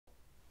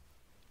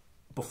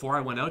before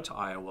I went out to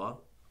Iowa,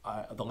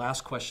 the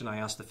last question I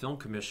asked the film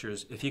commissioner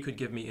is if he could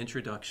give me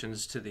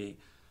introductions to the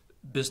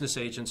business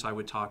agents I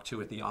would talk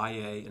to at the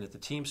IA and at the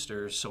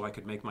Teamsters so I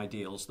could make my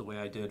deals the way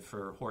I did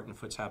for Horton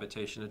Foote's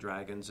Habitation of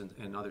Dragons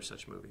and other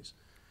such movies.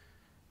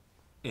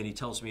 And he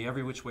tells me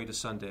every which way to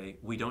Sunday,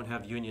 we don't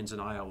have unions in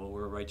Iowa,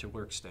 we're a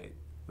right-to-work state.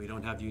 We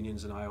don't have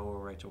unions in Iowa, we're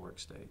a right-to-work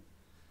state.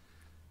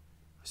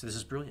 I said, this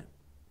is brilliant.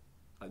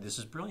 This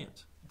is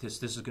brilliant.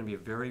 This is going to be a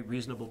very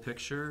reasonable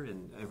picture,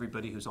 and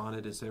everybody who's on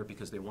it is there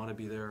because they want to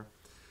be there.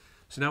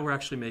 So now we're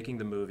actually making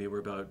the movie. We're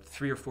about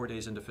 3 or 4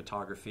 days into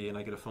photography, and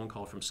I get a phone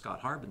call from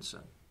Scott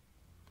Harbinson.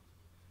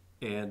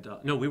 And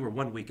no, we were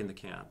 1 week in the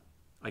can.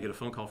 I get a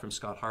phone call from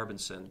Scott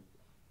Harbinson.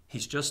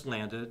 He's just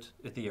landed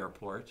at the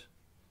airport.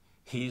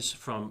 He's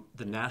from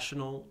the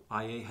national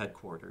IA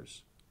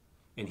headquarters,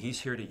 and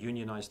he's here to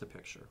unionize the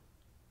picture.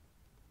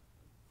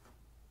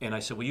 And I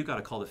said, well, you got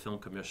to call the film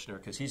commissioner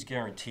because he's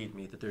guaranteed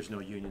me that there's no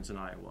unions in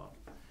Iowa.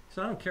 He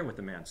said, I don't care what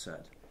the man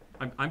said.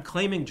 I'm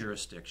claiming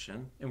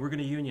jurisdiction, and we're going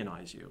to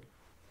unionize you.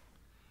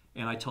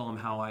 And I told him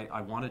how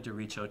I wanted to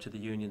reach out to the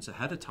unions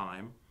ahead of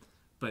time,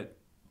 but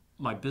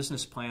my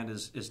business plan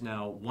is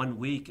now 1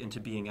 week into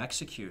being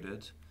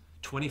executed.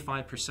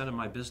 25% of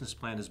my business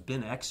plan has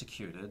been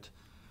executed.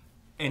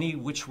 Any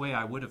which way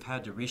I would have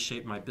had to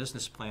reshape my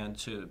business plan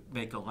to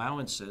make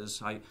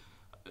allowances. I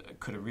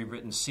could have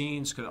rewritten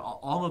scenes.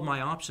 All of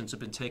my options have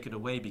been taken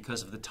away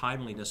because of the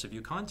timeliness of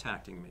you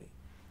contacting me.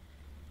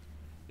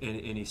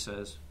 And he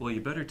says, well,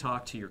 you better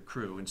talk to your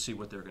crew and see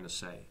what they're going to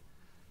say.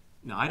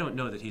 Now, I don't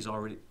know that he's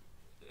already,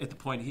 at the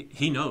point,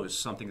 he knows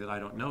something that I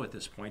don't know at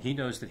this point. He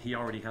knows that he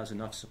already has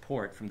enough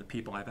support from the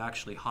people I've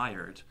actually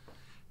hired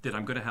that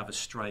I'm going to have a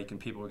strike and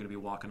people are going to be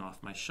walking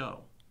off my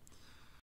show.